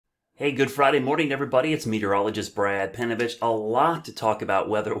Hey, good Friday morning, everybody. It's meteorologist Brad Panovich. A lot to talk about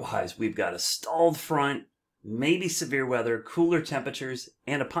weather-wise. We've got a stalled front, maybe severe weather, cooler temperatures,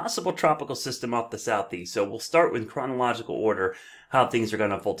 and a possible tropical system off the southeast. So we'll start with chronological order how things are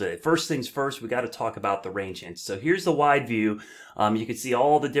going to unfold today. First things first, we got to talk about the rain chance. So here's the wide view. You can see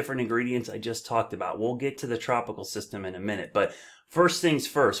all the different ingredients I just talked about. We'll get to the tropical system in a minute, but first things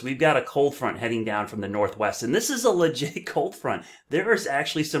first, we've got a cold front heading down from the northwest, and this is a legit cold front. There is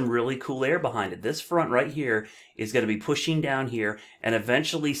actually some really cool air behind it. This front right here is going to be pushing down here and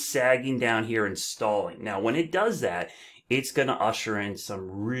eventually sagging down here and stalling. Now, when it does that, it's going to usher in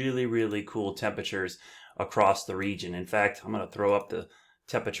some really, really cool temperatures across the region. In fact, I'm going to throw up the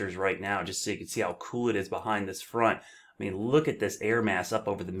temperatures right now just so you can see how cool it is behind this front. I mean, look at this air mass up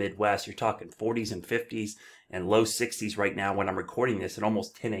over the Midwest. You're talking 40s and 50s and low 60s right now when I'm recording this at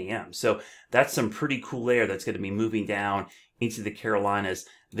almost 10 a.m. So that's some pretty cool air that's going to be moving down into the Carolinas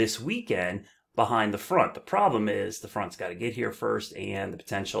this weekend behind the front. The problem is the front's got to get here first and the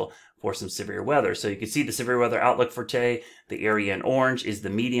potential for some severe weather. So you can see the severe weather outlook for today. The area in orange is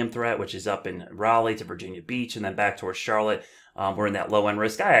the medium threat, which is up in Raleigh to Virginia Beach and then back towards Charlotte. We're in that low end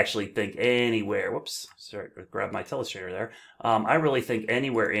risk. I actually think anywhere, whoops, sorry, grab my telestrator there. I really think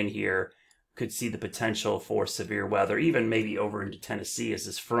anywhere in here could see the potential for severe weather, even maybe over into Tennessee as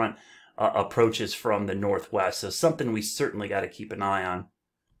this front approaches from the northwest. So something we certainly got to keep an eye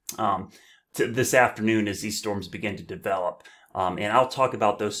on this afternoon as these storms begin to develop. And I'll talk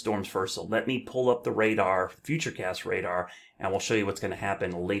about those storms first. So let me pull up the radar, Futurecast radar, and we'll show you what's going to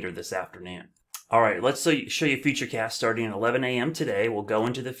happen later this afternoon. All right, let's show you Futurecast starting at 11 a.m. today. We'll go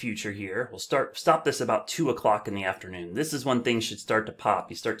into the future here. We'll stop this about 2 o'clock in the afternoon. This is when things should start to pop.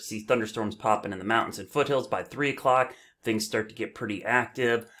 You start to see thunderstorms popping in the mountains and foothills by 3 o'clock. Things start to get pretty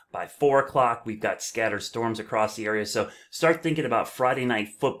active. By 4 o'clock, we've got scattered storms across the area. So start thinking about Friday night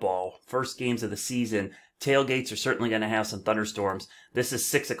football, first games of the season. Tailgates are certainly going to have some thunderstorms. This is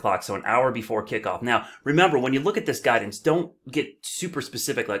 6 o'clock, so an hour before kickoff. Now, remember, when you look at this guidance, don't get super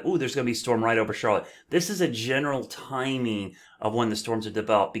specific like, oh, there's going to be a storm right over Charlotte. This is a general timing of when the storms are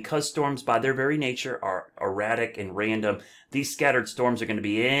developed. Because storms, by their very nature, are erratic and random, these scattered storms are going to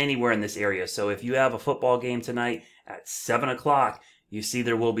be anywhere in this area. So if you have a football game tonight at 7 o'clock, you see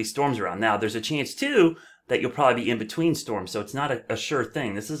there will be storms around. Now, there's a chance, too, that you'll probably be in between storms, so it's not a sure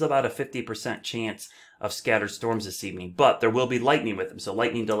thing. This is about a 50% chance of scattered storms this evening, but there will be lightning with them, so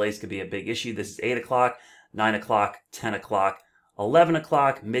lightning delays could be a big issue. This is 8 o'clock, 9 o'clock, 10 o'clock, 11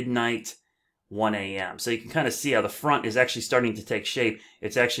 o'clock, midnight, 1 a.m. So you can kind of see how the front is actually starting to take shape.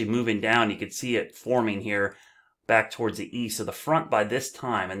 It's actually moving down. You can see it forming here back towards the east. So the front by this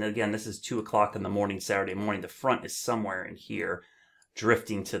time, and again, this is 2 o'clock in the morning, Saturday morning, the front is somewhere in here,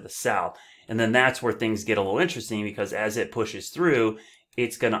 drifting to the south. And then that's where things get a little interesting because as it pushes through,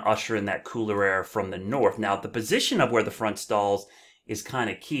 it's going to usher in that cooler air from the north. Now, the position of where the front stalls is kind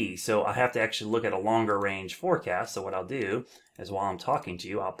of key. So I have to actually look at a longer range forecast. So what I'll do is while I'm talking to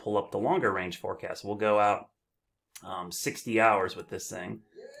you, I'll pull up the longer range forecast. We'll go out 60 hours with this thing.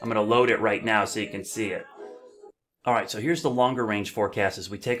 I'm going to load it right now so you can see it. All right, so here's the longer range forecast as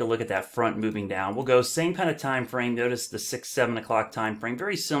we take a look at that front moving down. We'll go same kind of time frame. Notice the 6, 7 o'clock time frame,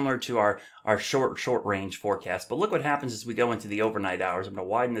 very similar to our short range forecast. But look what happens as we go into the overnight hours. I'm going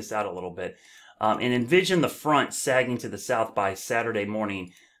to widen this out a little bit and envision the front sagging to the south by Saturday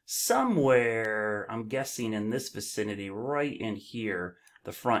morning, somewhere, I'm guessing in this vicinity, right in here,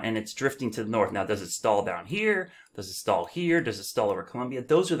 the front, and it's drifting to the north. Now, does it stall down here? Does it stall here? Does it stall over Columbia?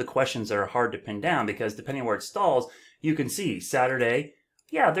 Those are the questions that are hard to pin down because depending on where it stalls, you can see Saturday,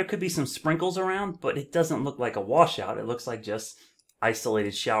 yeah, there could be some sprinkles around, but it doesn't look like a washout. It looks like just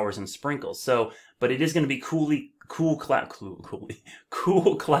isolated showers and sprinkles. So, but it is going to be cool,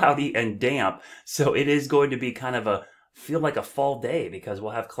 cloudy, and damp. So it is going to be kind of feel like a fall day because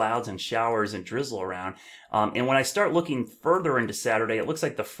we'll have clouds and showers and drizzle around. And when I start looking further into Saturday, it looks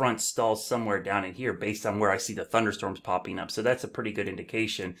like the front stalls somewhere down in here based on where I see the thunderstorms popping up. So that's a pretty good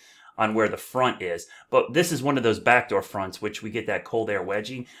indication on where the front is. But this is one of those backdoor fronts, which we get that cold air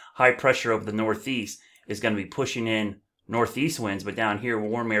wedging. High pressure over the northeast is going to be pushing in northeast winds, but down here,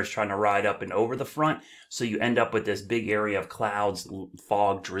 warm air is trying to ride up and over the front. So you end up with this big area of clouds,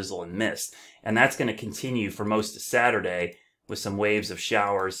 fog, drizzle, and mist. And that's going to continue for most of Saturday with some waves of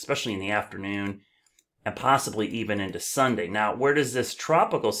showers, especially in the afternoon, and possibly even into Sunday. Now, where does this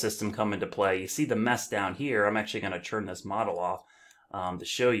tropical system come into play? You see the mess down here. I'm actually going to turn this model off to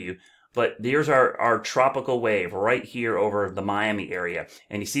show you. But there's our tropical wave right here over the Miami area.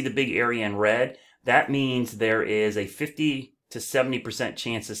 And you see the big area in red? That means there is a 50 to 70%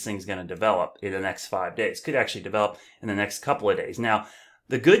 chance this thing's going to develop in the next 5 days. Could actually develop in the next couple of days. Now,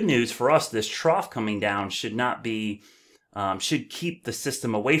 the good news for us, this trough coming down should not be, should keep the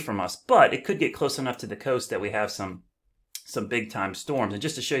system away from us, but it could get close enough to the coast that we have some big time storms. And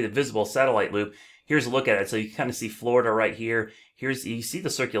just to show you the visible satellite loop, here's a look at it. So you can kind of see Florida right here. You see the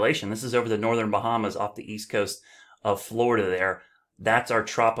circulation. This is over the northern Bahamas off the east coast of Florida there. That's our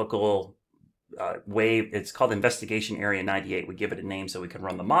tropical wave. It's called Investigation Area 98. We give it a name so we can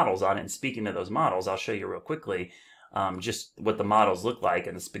run the models on it. And speaking of those models, I'll show you real quickly just what the models look like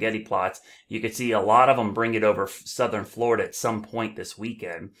and the spaghetti plots. You can see a lot of them bring it over southern Florida at some point this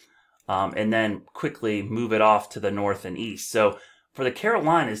weekend. And then quickly move it off to the north and east. So for the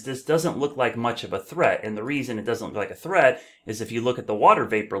Carolinas, this doesn't look like much of a threat. And the reason it doesn't look like a threat is if you look at the water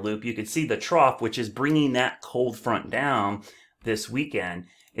vapor loop, you can see the trough, which is bringing that cold front down this weekend,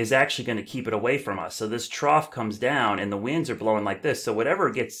 is actually going to keep it away from us. So this trough comes down and the winds are blowing like this. So whatever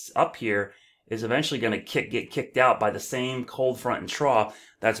gets up here is eventually going to get kicked out by the same cold front and trough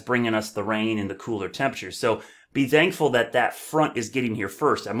that's bringing us the rain and the cooler temperatures. So be thankful that that front is getting here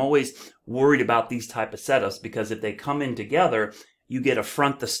first. I'm always worried about these type of setups because if they come in together, you get a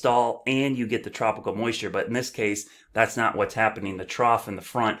front to stall and you get the tropical moisture. But in this case, that's not what's happening. The trough and the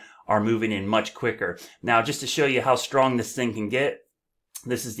front are moving in much quicker. Now, just to show you how strong this thing can get,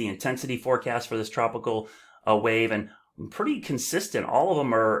 this is the intensity forecast for this tropical wave, and pretty consistent. All of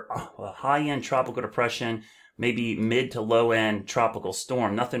them are high-end tropical depression, maybe mid to low-end tropical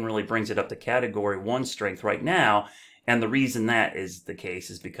storm. Nothing really brings it up to category 1 strength right now. And the reason that is the case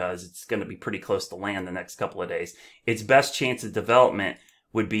is because it's going to be pretty close to land the next couple of days. Its best chance of development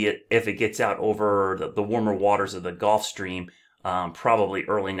would be if it gets out over the warmer waters of the Gulf Stream, probably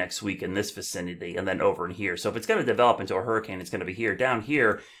early next week in this vicinity, and then over in here. So if it's going to develop into a hurricane, it's going to be here. Down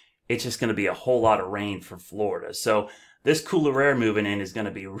here, it's just going to be a whole lot of rain for Florida. So this cooler air moving in is going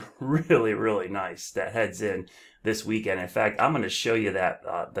to be really, really nice. That heads in this weekend. In fact, I'm going to show you that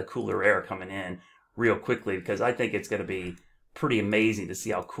the cooler air coming in real quickly because I think it's going to be pretty amazing to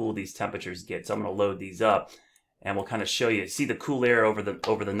see how cool these temperatures get. So I'm going to load these up and we'll kind of show you. See the cool air over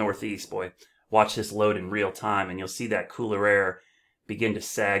the northeast, boy. Watch this load in real time and you'll see that cooler air begin to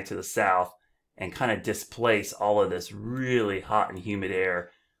sag to the south and kind of displace all of this really hot and humid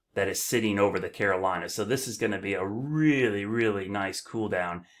air that is sitting over the Carolinas. So this is going to be a really, really nice cool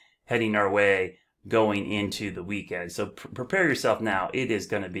down heading our way going into the weekend. So prepare yourself now. It is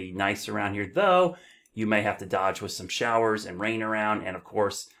going to be nice around here, though you may have to dodge with some showers and rain around. And of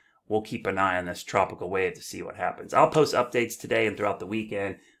course, we'll keep an eye on this tropical wave to see what happens. I'll post updates today and throughout the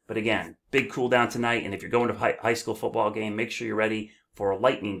weekend. But again, big cool down tonight. And if you're going to a high school football game, make sure you're ready for a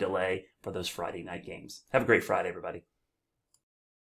lightning delay for those Friday night games. Have a great Friday, everybody.